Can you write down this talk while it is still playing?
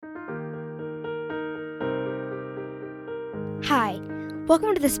Hi,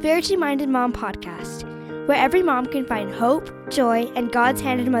 welcome to the Spiritually Minded Mom podcast, where every mom can find hope, joy, and God's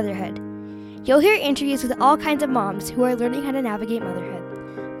hand in motherhood. You'll hear interviews with all kinds of moms who are learning how to navigate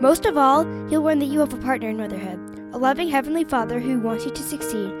motherhood. Most of all, you'll learn that you have a partner in motherhood, a loving Heavenly Father who wants you to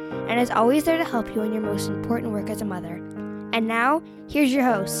succeed and is always there to help you in your most important work as a mother. And now, here's your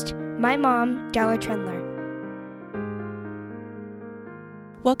host, my mom, Darla Trendler.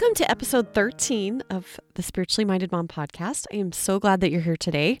 Welcome to episode 13 of the Spiritually Minded Mom podcast. I am so glad that you're here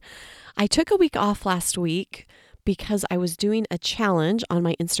today. I took a week off last week because I was doing a challenge on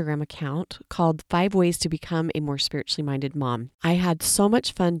my Instagram account called 5 Ways to Become a More Spiritually Minded Mom. I had so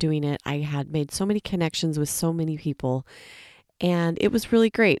much fun doing it. I had made so many connections with so many people, and it was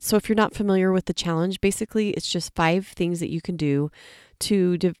really great. So if you're not familiar with the challenge, basically it's just 5 things that you can do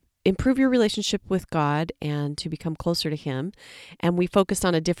to improve your relationship with God and to become closer to Him. And we focused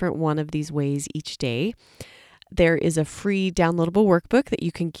on a different one of these ways each day. There is a free downloadable workbook that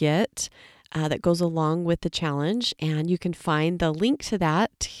you can get that goes along with the challenge. And you can find the link to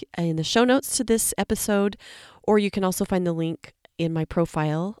that in the show notes to this episode, or you can also find the link in my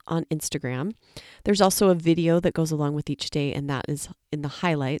profile on Instagram. There's also a video that goes along with each day, and that is in the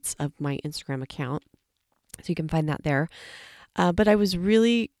highlights of my Instagram account. So you can find that there. But I was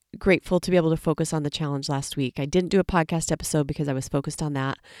really grateful to be able to focus on the challenge last week. I didn't do a podcast episode because I was focused on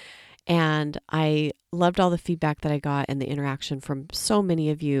that. And I loved all the feedback that I got and the interaction from so many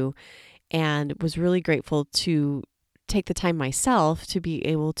of you, and was really grateful to take the time myself to be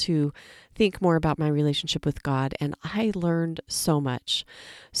able to think more about my relationship with God. And I learned so much.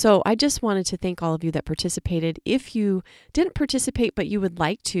 So I just wanted to thank all of you that participated. If you didn't participate, but you would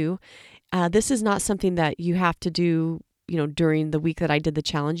like to, this is not something that you have to do during the week that I did the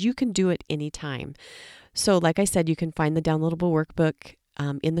challenge. You can do it anytime. So like I said, you can find the downloadable workbook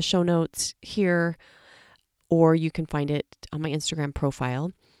in the show notes here, or you can find it on my Instagram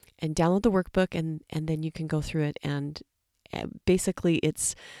profile and download the workbook, and then you can go through it. And basically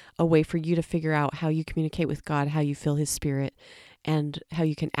it's a way for you to figure out how you communicate with God, how you feel His Spirit, and how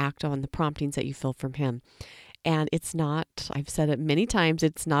you can act on the promptings that you feel from Him. And it's not, I've said it many times,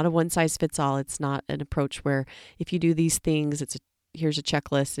 it's not a one-size-fits-all. It's not an approach where if you do these things, here's a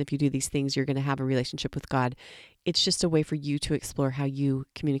checklist. And if you do these things, you're going to have a relationship with God. It's just a way for you to explore how you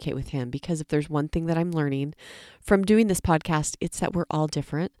communicate with Him. Because if there's one thing that I'm learning from doing this podcast, it's that we're all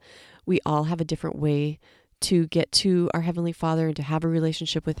different. We all have a different way to get to our Heavenly Father and to have a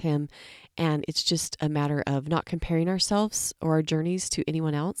relationship with Him. And it's just a matter of not comparing ourselves or our journeys to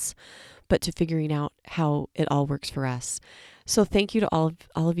anyone else, but to figuring out how it all works for us. So thank you to all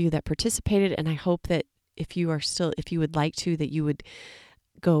of you that participated. And I hope that if you would like to, that you would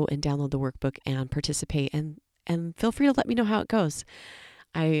go and download the workbook and participate, and feel free to let me know how it goes.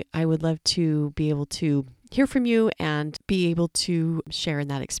 I would love to be able to hear from you and be able to share in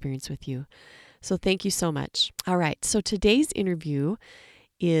that experience with you. So thank you so much. All right. So today's interview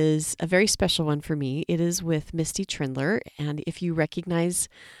is a very special one for me. It is with Misty Trendler. And if you recognize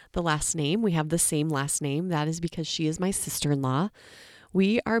the last name, we have the same last name. That is because she is my sister-in-law.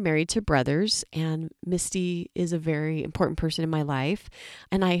 We are married to brothers, and Misty is a very important person in my life.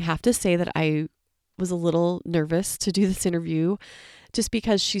 And I have to say that I was a little nervous to do this interview just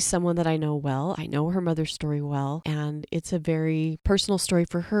because she's someone that I know well. I know her mother's story well, and it's a very personal story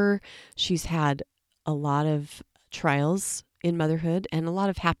for her. She's had a lot of trials in motherhood and a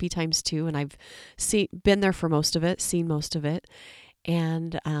lot of happy times too. And I've been there for most of it, seen most of it.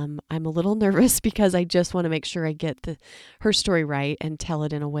 And I'm a little nervous because I just want to make sure I get her story right and tell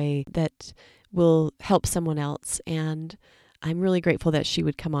it in a way that will help someone else. And I'm really grateful that she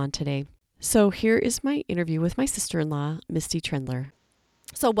would come on today. So here is my interview with my sister-in-law, Misty Trendler.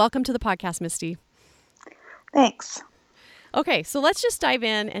 So welcome to the podcast, Misty. Thanks. Okay, so let's just dive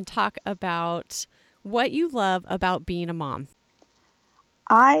in and talk about what you love about being a mom.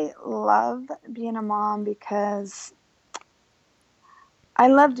 I love being a mom because I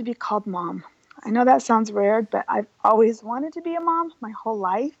love to be called mom. I know that sounds weird, but I've always wanted to be a mom my whole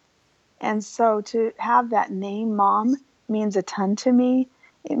life. And so to have that name mom means a ton to me.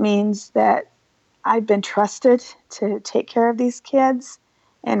 It means that I've been trusted to take care of these kids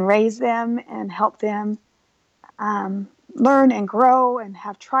and raise them and help them learn and grow and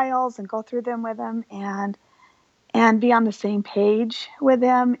have trials and go through them with them and be on the same page with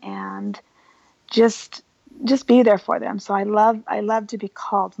them and just be there for them. So I love to be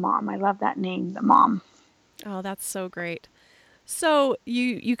called mom. I love that name, the mom. Oh, that's so great. So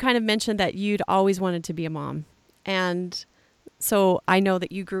you kind of mentioned that you'd always wanted to be a mom. And so I know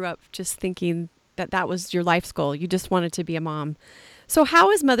that you grew up just thinking that was your life's goal. You just wanted to be a mom. So how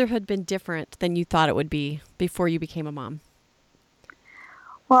has motherhood been different than you thought it would be before you became a mom?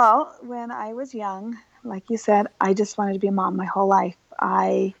 Well, when I was young, like you said, I just wanted to be a mom my whole life.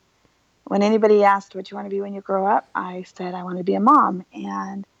 When anybody asked what you want to be when you grow up, I said I want to be a mom.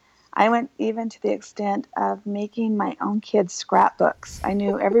 And I went even to the extent of making my own kids' scrapbooks. I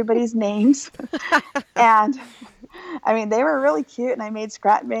knew everybody's names. And I mean, they were really cute. And I made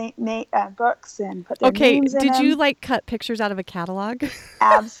books and put their Okay, names in did you them. like cut pictures out of a catalog?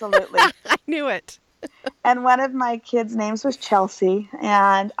 Absolutely. I knew it. And one of my kids' names was Chelsea.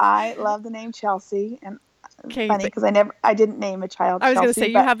 And I love the name Chelsea. And it's Okay, funny because I didn't name a child I was going to Chelsea, say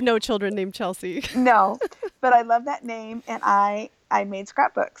you but have no children named Chelsea. no, but I love that name, and I made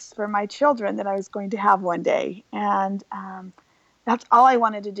scrapbooks for my children that I was going to have one day, and that's all I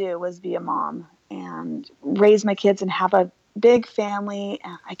wanted to do was be a mom and raise my kids and have a big family.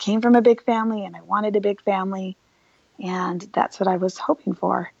 I came from a big family, and I wanted a big family, and that's what I was hoping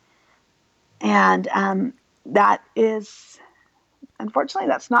for. And that is, unfortunately,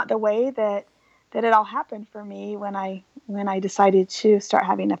 that's not the way that it all happened for me when I decided to start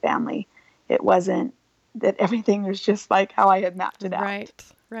having a family. It wasn't that everything was just like how I had mapped it out. Right,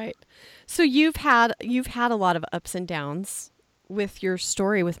 right. So you've had a lot of ups and downs with your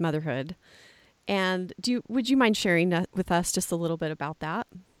story with motherhood. And would you mind sharing with us just a little bit about that?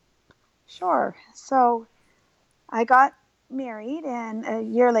 Sure. So I got married, and a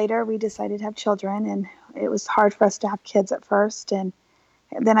year later we decided to have children, and it was hard for us to have kids at first. And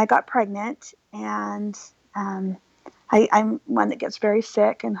then I got pregnant, and I'm one that gets very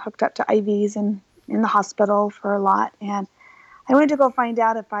sick and hooked up to IVs and in the hospital for a lot. And I went to go find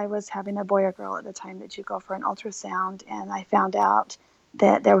out if I was having a boy or girl at the time that you go for an ultrasound. And I found out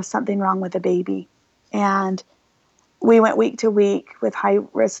that there was something wrong with the baby. And we went week to week with high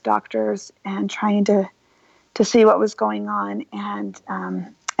risk doctors and trying to see what was going on. And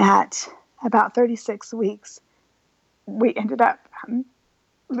at about 36 weeks, we ended up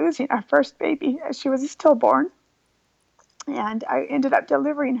losing our first baby as she was a stillborn. And I ended up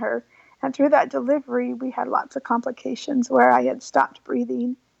delivering her. And through that delivery, we had lots of complications where I had stopped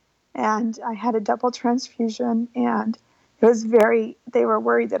breathing and I had a double transfusion. And it was they were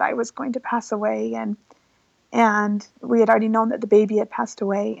worried that I was going to pass away. And we had already known that the baby had passed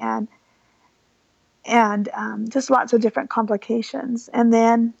away. And just lots of different complications. And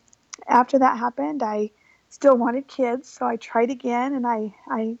then after that happened, I still wanted kids. So I tried again, and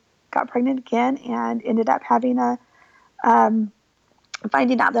I got pregnant again and ended up having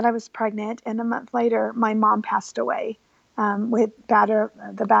finding out that I was pregnant. And a month later, my mom passed away with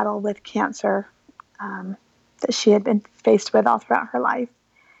the battle with cancer that she had been faced with all throughout her life.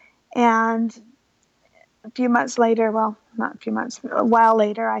 And a few months later, well, not a few months, a while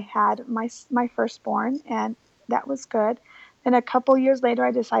later, I had my firstborn, and that was good. Then a couple years later,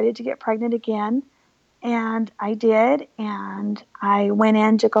 I decided to get pregnant again, and I did. And I went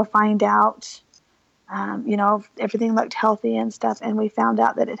in to go find out, if everything looked healthy and stuff. And we found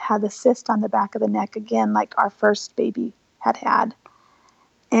out that it had the cyst on the back of the neck again, like our first baby had.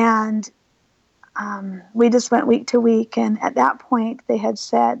 And we just went week to week. And at that point, they had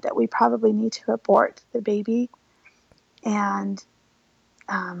said that we probably need to abort the baby. And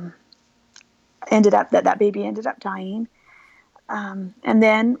that baby ended up dying. And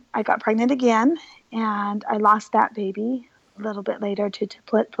then I got pregnant again, and I lost that baby a little bit later to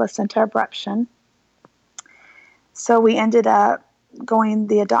placenta abruption. So we ended up going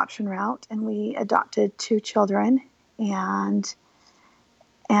the adoption route, and we adopted 2 children, and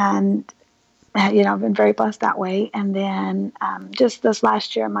I've been very blessed that way. And then just this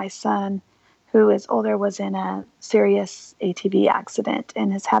last year, my son, who is older, was in a serious ATV accident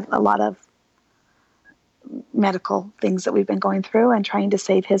and has had a lot of medical things that we've been going through and trying to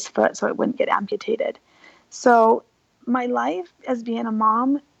save his foot so it wouldn't get amputated. So my life as being a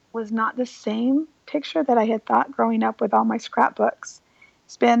mom was not the same picture that I had thought growing up with all my scrapbooks.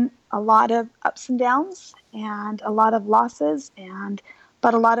 It's been a lot of ups and downs and a lot of losses,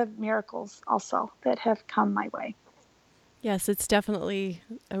 but a lot of miracles also that have come my way. Yes, it's definitely,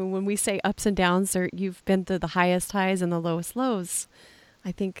 when we say ups and downs, you've been through the highest highs and the lowest lows.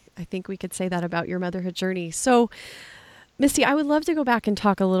 I think we could say that about your motherhood journey. So, Misty, I would love to go back and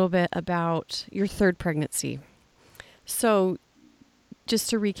talk a little bit about your third pregnancy. So, just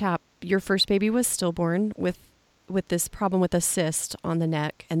to recap, your first baby was stillborn with this problem with a cyst on the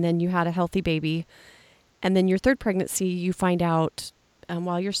neck, and then you had a healthy baby. And then your third pregnancy, you find out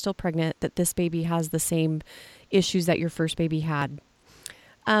while you're still pregnant that this baby has the same issues that your first baby had.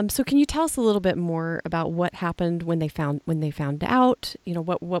 So can you tell us a little bit more about what happened when they found out?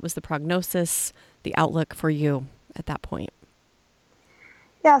 What was the prognosis, the outlook for you at that point?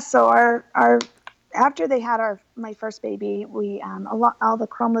 Yeah, so our after they had my first baby, we all the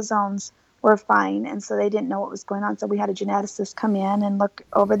chromosomes were fine, and so they didn't know what was going on. So we had a geneticist come in and look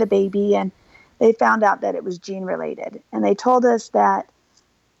over the baby, and they found out that it was gene related. And they told us that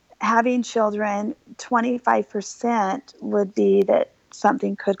having children, 25% would be that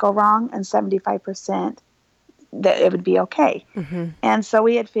something could go wrong, and 75% that it would be okay. Mm-hmm. And so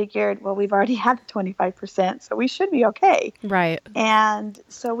we had figured, well, we've already had the 25%, so we should be okay. Right. And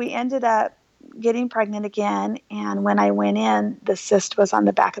so we ended up getting pregnant again. And when I went in, the cyst was on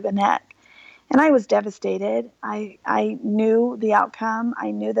the back of the neck. And I was devastated. I knew the outcome.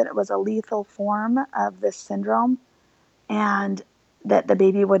 I knew that it was a lethal form of this syndrome and that the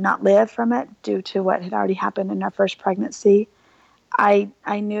baby would not live from it due to what had already happened in our first pregnancy. I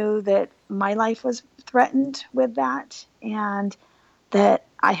knew that my life was threatened with that, and that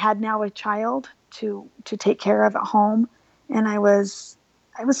I had now a child to take care of at home, and I was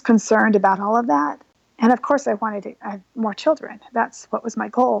concerned about all of that. And of course I wanted to have more children. That's what was my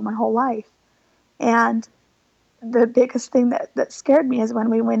goal my whole life. And the biggest thing that scared me is when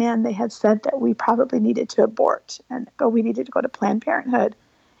we went in, they had said that we probably needed to abort, and we needed to go to Planned Parenthood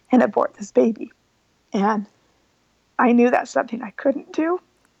and abort this baby. And I knew that's something I couldn't do.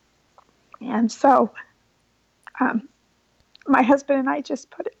 And so my husband and I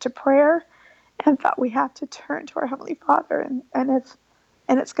just put it to prayer and thought we have to turn to our Heavenly Father, and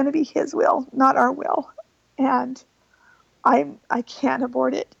it's going to be His will, not our will. And I can't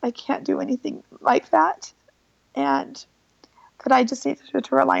abort it. I can't do anything like that. And that I just needed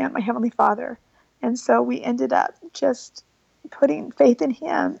to rely on my Heavenly Father. And so we ended up just putting faith in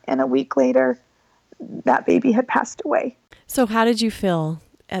Him. And a week later, that baby had passed away. So how did you feel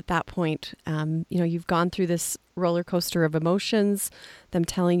at that point? You've gone through this roller coaster of emotions, them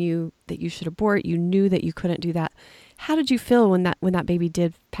telling you that you should abort. You knew that you couldn't do that. How did you feel when that baby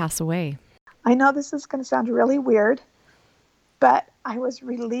did pass away? I know this is going to sound really weird, but I was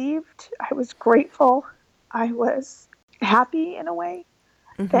relieved. I was grateful. I was happy in a way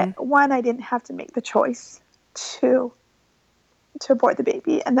that, one, I didn't have to make the choice to abort the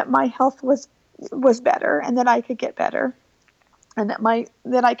baby, and that my health was better, and that I could get better, and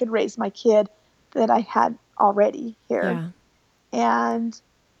that I could raise my kid that I had already here. Yeah.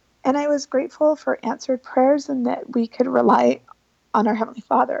 And I was grateful for answered prayers, and that we could rely on our Heavenly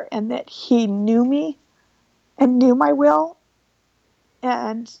Father, and that He knew me and knew my will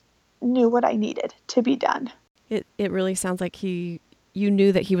and knew what I needed to be done. It really sounds like you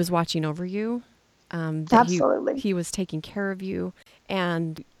knew that He was watching over you. That Absolutely. He was taking care of you,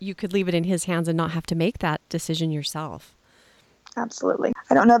 and you could leave it in His hands and not have to make that decision yourself. Absolutely.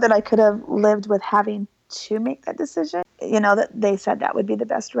 I don't know that I could have lived with having to make that decision. That they said that would be the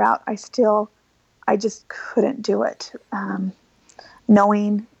best route. I just couldn't do it,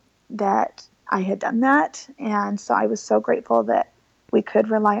 knowing that I had done that. And so I was so grateful that we could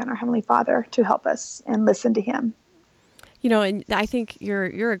rely on our Heavenly Father to help us and listen to Him. And I think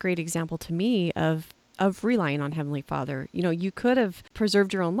you're a great example to me of relying on Heavenly Father. You could have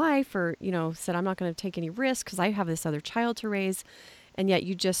preserved your own life, or, said, I'm not going to take any risk because I have this other child to raise. And yet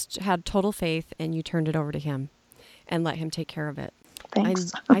you just had total faith and you turned it over to Him and let Him take care of it.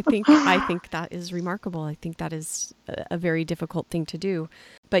 Thanks. I think that is remarkable. I think that is a very difficult thing to do,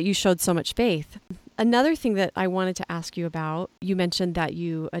 but you showed so much faith. Another thing that I wanted to ask you about, you mentioned that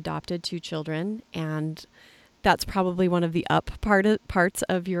you adopted 2 children, and that's probably one of the parts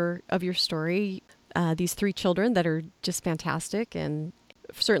of your story. These 3 children that are just fantastic, and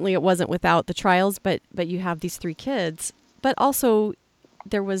certainly it wasn't without the trials, but you have these 3 kids. But also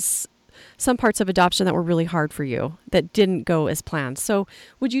there was some parts of adoption that were really hard for you that didn't go as planned. So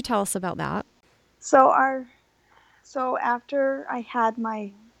would you tell us about that? So after I had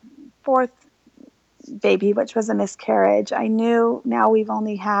my 4th baby, which was a miscarriage, I knew now we've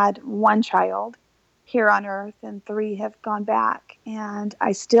only had 1 child here on earth and 3 have gone back. And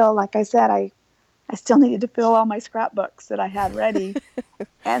I still, like I said, I still needed to fill all my scrapbooks that I had ready.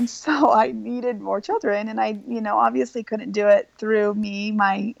 And so I needed more children, and I, obviously couldn't do it through me.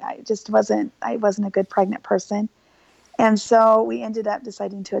 I wasn't a good pregnant person. And so we ended up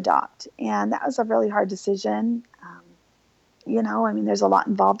deciding to adopt. And that was a really hard decision. There's a lot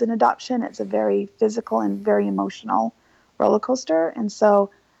involved in adoption. It's a very physical and very emotional roller coaster. And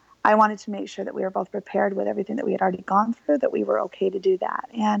so I wanted to make sure that we were both prepared with everything that we had already gone through, that we were okay to do that.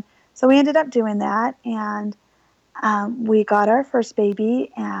 And so we ended up doing that. And we got our first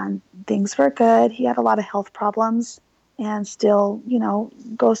baby, and things were good. He had a lot of health problems and still,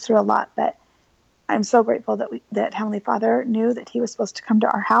 goes through a lot. But I'm so grateful that Heavenly Father knew that he was supposed to come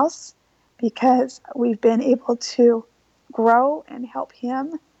to our house, because we've been able to grow and help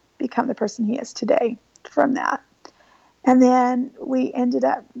him become the person he is today from that. And then we ended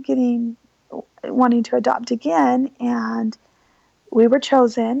up wanting to adopt again, and we were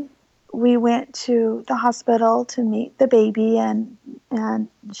chosen. We went to the hospital to meet the baby, and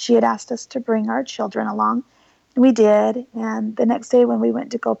she had asked us to bring our children along. We did, and the next day when we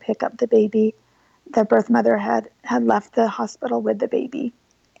went to go pick up the baby, the birth mother had left the hospital with the baby.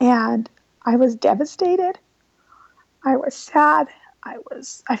 And I was devastated. I was sad.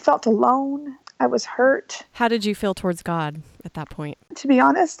 I felt alone. I was hurt. How did you feel towards God at that point? To be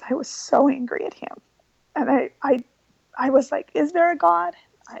honest, I was so angry at him. And I was like, is there a God?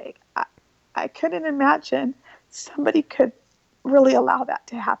 I couldn't imagine somebody could really allow that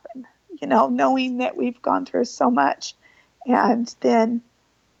to happen, knowing that we've gone through so much and then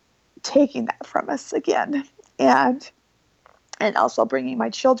taking that from us again, and also bringing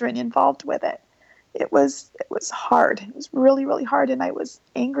my children involved with it. It was hard. It was really, really hard. And I was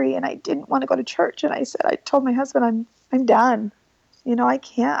angry, and I didn't want to go to church. And I told my husband, I'm done. I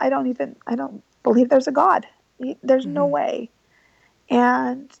can't, I don't believe there's a God. There's no way.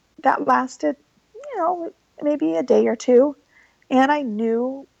 And that lasted, maybe a day or two. And I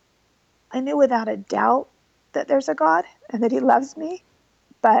knew without a doubt that there's a God and that he loves me.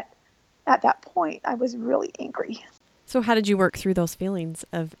 But at that point, I was really angry. So how did you work through those feelings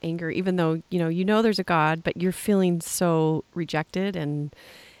of anger, even though, you know there's a God, but you're feeling so rejected and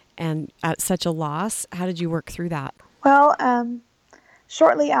at such a loss? How did you work through that? Well,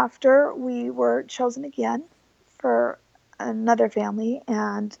 shortly after, we were chosen again for another family,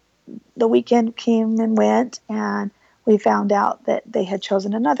 and the weekend came and went, and we found out that they had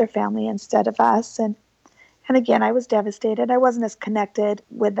chosen another family instead of us. And again, I was devastated. I wasn't as connected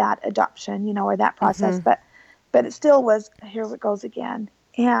with that adoption, or that process, but it still was, here it goes again.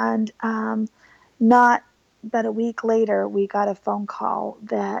 And not but a week later, we got a phone call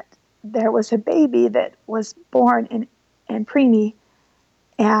that there was a baby that was born in preemie,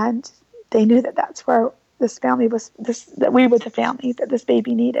 and they knew that that's where this family was, that we were the family that this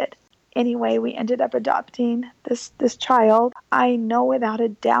baby needed. Anyway, we ended up adopting this child. I know without a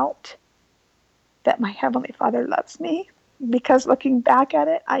doubt that my Heavenly Father loves me, because looking back at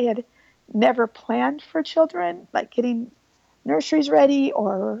it, I had never planned for children, like getting nurseries ready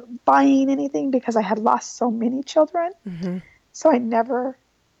or buying anything, because I had lost so many children. So I never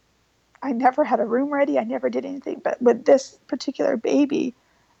had a room ready. I never did anything. But with this particular baby,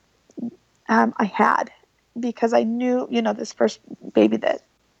 I had, because I knew, this first baby that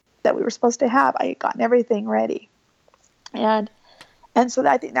we were supposed to have, I had gotten everything ready. And so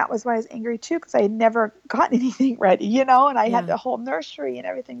I think that was why I was angry too, because I had never gotten anything ready, and I had the whole nursery and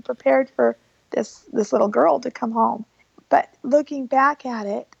everything prepared for this little girl to come home. But looking back at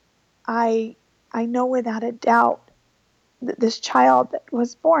it, I know without a doubt that this child that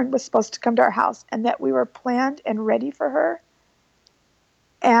was born was supposed to come to our house, and that we were planned and ready for her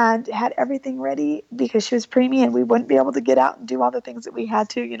and had everything ready, because she was preemie and we wouldn't be able to get out and do all the things that we had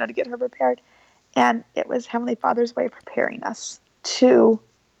to, to get her prepared. And it was Heavenly Father's way of preparing us to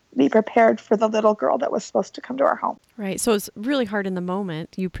be prepared for the little girl that was supposed to come to our home. Right. So it's really hard in the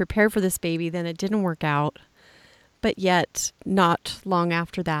moment. You prepared for this baby, then it didn't work out. But yet, not long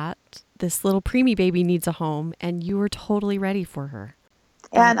after that, this little preemie baby needs a home, and you were totally ready for her.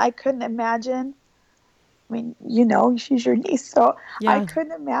 And I couldn't imagine, she's your niece, so yeah. I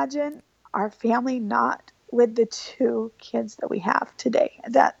couldn't imagine our family not with the two kids that we have today.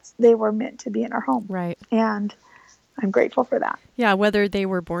 They were meant to be in our home. Right. And I'm grateful for that. Yeah, whether they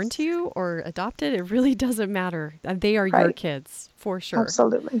were born to you or adopted, it really doesn't matter. They are your kids, for sure.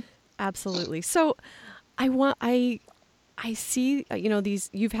 Absolutely. So I see,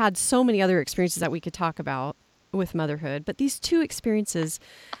 you've had so many other experiences that we could talk about with motherhood, but these two experiences,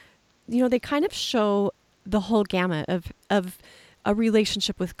 they kind of show the whole gamut of a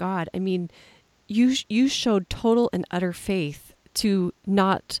relationship with God. I mean, you showed total and utter faith to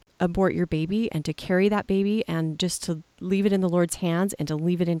not abort your baby and to carry that baby and just to leave it in the Lord's hands and to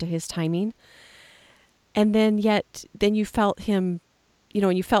leave it into his timing. And then you felt him,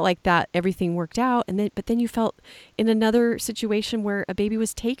 and you felt like that everything worked out. But then you felt in another situation where a baby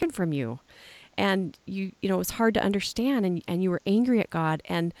was taken from you, and it was hard to understand, and you were angry at God.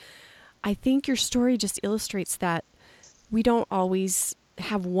 And I think your story just illustrates that we don't always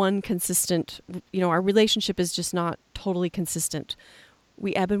have one consistent, our relationship is just not totally consistent.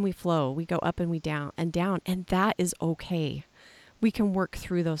 We ebb and we flow. We go up and we down, and that is okay. We can work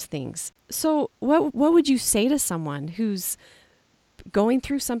through those things. So what would you say to someone who's going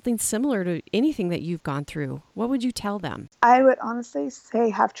through something similar to anything that you've gone through? What would you tell them? I would honestly say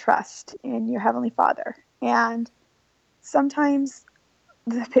have trust in your Heavenly Father. And sometimes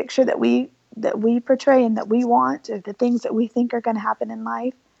the picture that we portray and that we want, or the things that we think are going to happen in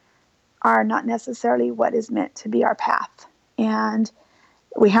life, are not necessarily what is meant to be our path. And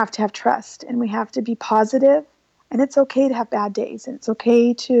we have to have trust, and we have to be positive, and it's okay to have bad days, and it's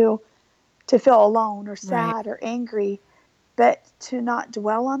okay to feel alone or sad or angry, but to not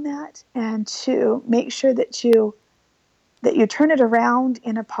dwell on that, and to make sure that you turn it around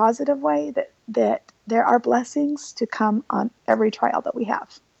in a positive way, that there are blessings to come on every trial that we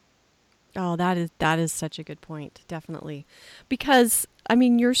have. Oh, that is such a good point. Definitely. Because I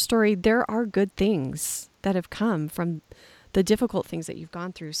mean, your story, there are good things that have come from the difficult things that you've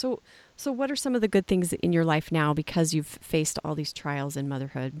gone through. So what are some of the good things in your life now because you've faced all these trials in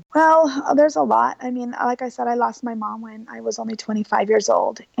motherhood? Well, there's a lot. I mean, like I said, I lost my mom when I was only 25 years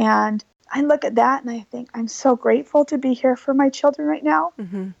old. And I look at that and I think I'm so grateful to be here for my children right now,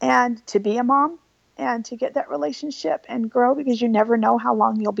 and to be a mom and to get that relationship and grow, because you never know how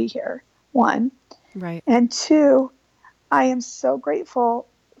long you'll be here, one. Right. And two, I am so grateful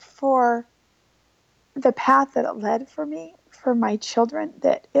for the path that it led for me, for my children,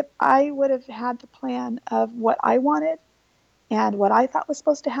 that if I would have had the plan of what I wanted and what I thought was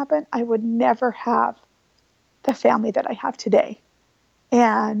supposed to happen, I would never have the family that I have today.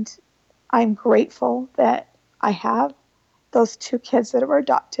 And I'm grateful that I have those two kids that were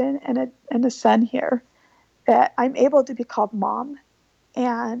adopted and a son here, that I'm able to be called mom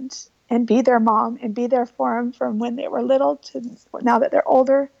and be their mom and be there for them from when they were little to now that they're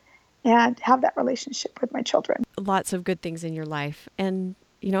older, and have that relationship with my children. Lots of good things in your life. And,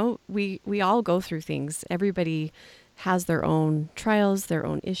 you know, we all go through things. Everybody has their own trials, their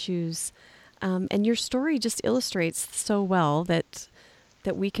own issues. And your story just illustrates so well that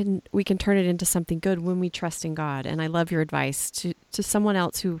we can turn it into something good when we trust in God. And I love your advice to someone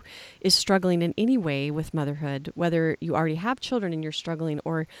else who is struggling in any way with motherhood, whether you already have children and you're struggling,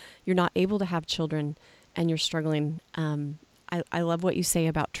 or you're not able to have children and you're struggling. I love what you say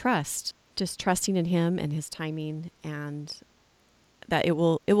about trust, just trusting in Him and His timing, and that it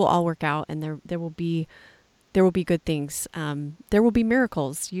will all work out, and there will be good things. There will be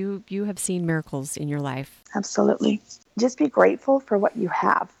miracles. You have seen miracles in your life. Absolutely. Just be grateful for what you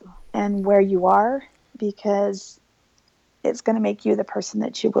have and where you are, because it's going to make you the person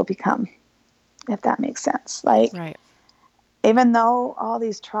that you will become, if that makes sense. Like, right. Even though all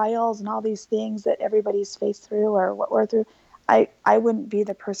these trials and all these things that everybody's faced through, or what we're through, I wouldn't be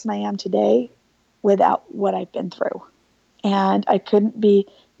the person I am today without what I've been through. And I couldn't be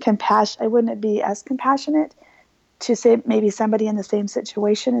I wouldn't be as compassionate to say maybe somebody in the same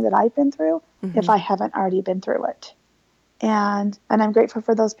situation that I've been through if I haven't already been through it. And I'm grateful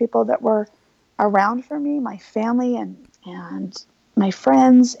for those people that were around for me, my family and my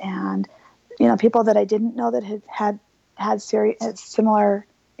friends, and people that I didn't know that had similar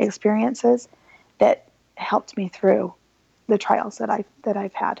experiences that helped me through the trials that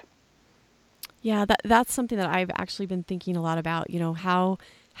I've had. Yeah, that's something that I've actually been thinking a lot about.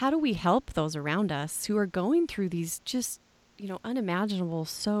 How do we help those around us who are going through these just unimaginable,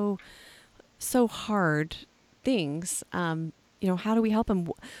 so hard things? How do we help them?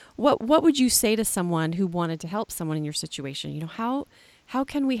 What would you say to someone who wanted to help someone in your situation? How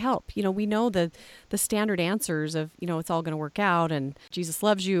can we help? We know the standard answers of, it's all going to work out and Jesus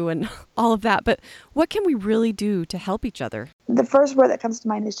loves you and all of that. But what can we really do to help each other? The first word that comes to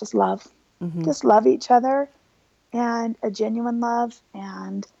mind is just love. Just love each other, and a genuine love.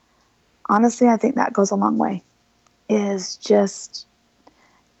 And honestly, I think that goes a long way. Is just,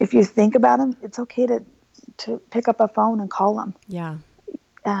 if you think about them, it's okay to pick up a phone and call them. Yeah.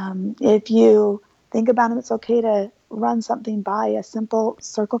 If you think about them, it's okay to run something by, a simple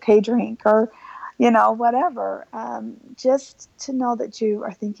Circle K drink, or, whatever. Just to know that you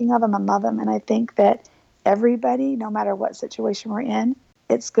are thinking of them and love them. And I think that everybody, no matter what situation we're in,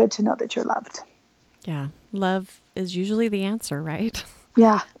 it's good to know that you're loved. Yeah. Love is usually the answer, right?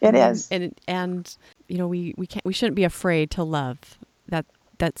 Yeah, it is. And we shouldn't be afraid to love.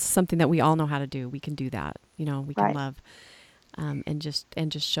 That's something that we all know how to do. We can do that. We can love, and just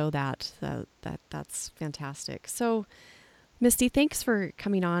show that's fantastic. So, Misty, thanks for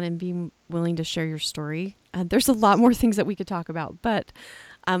coming on and being willing to share your story. There's a lot more things that we could talk about, but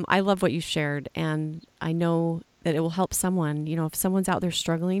I love what you shared, and I know that it will help someone. If someone's out there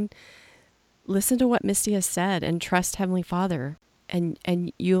struggling, listen to what Misty has said and trust Heavenly Father,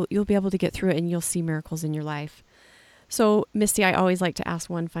 and you'll be able to get through it, and you'll see miracles in your life. So, Misty, I always like to ask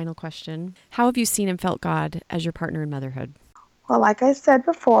one final question. How have you seen and felt God as your partner in motherhood? Well, like I said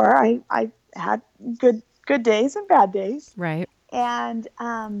before, I had good days and bad days. Right. And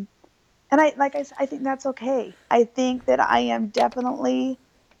And I think that's okay. I think that I am definitely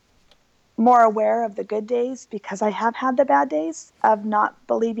more aware of the good days because I have had the bad days of not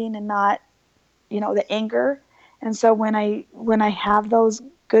believing and not, the anger. And so when I have those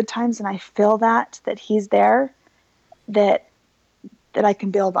good times and I feel that he's there, that I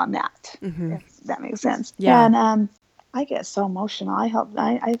can build on that, if that makes sense. Yeah. And I get so emotional.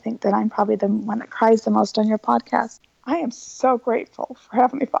 I think that I'm probably the one that cries the most on your podcast. I am so grateful for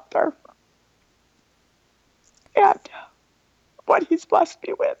Heavenly Father and what He's blessed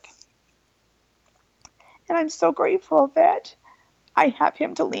me with. And I'm so grateful that I have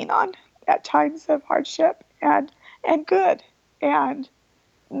Him to lean on at times of hardship and good, and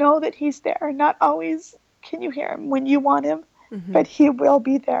know that He's there. Not always can you hear Him when you want Him, but He will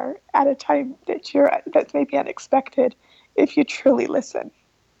be there at a time that's maybe unexpected if you truly listen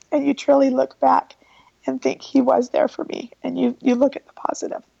and you truly look back and think He was there for me, and you look at the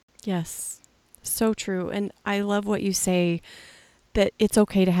positive. Yes, so true. And I love what you say, that it's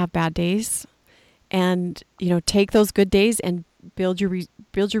okay to have bad days, and take those good days and build your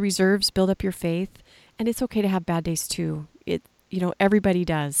reserves, build up your faith, and it's okay to have bad days too. Everybody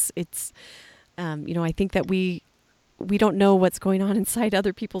does. It's I think that we don't know what's going on inside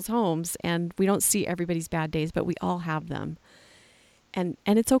other people's homes, and we don't see everybody's bad days, but we all have them. And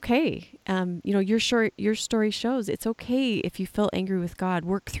it's okay. Your story shows it's okay if you feel angry with God.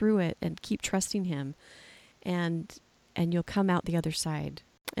 Work through it and keep trusting Him, and you'll come out the other side.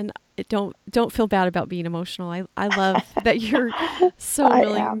 And don't feel bad about being emotional. I love that you're so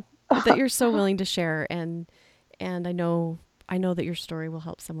willing that you're so willing to share, and I know that your story will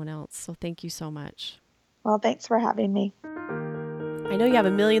help someone else. So thank you so much. Well, thanks for having me. I know you have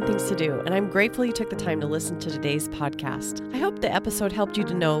a million things to do, and I'm grateful you took the time to listen to today's podcast. I hope the episode helped you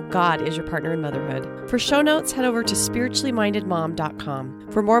to know God is your partner in motherhood. For show notes, head over to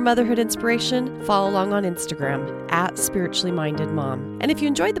spirituallymindedmom.com. For more motherhood inspiration, follow along on Instagram @spirituallymindedmom. And if you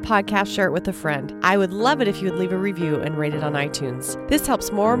enjoyed the podcast, share it with a friend. I would love it if you would leave a review and rate it on iTunes. This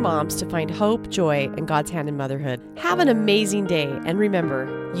helps more moms to find hope, joy, and God's hand in motherhood. Have an amazing day, and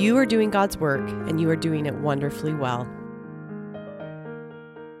remember, you are doing God's work, and you are doing it wonderfully well.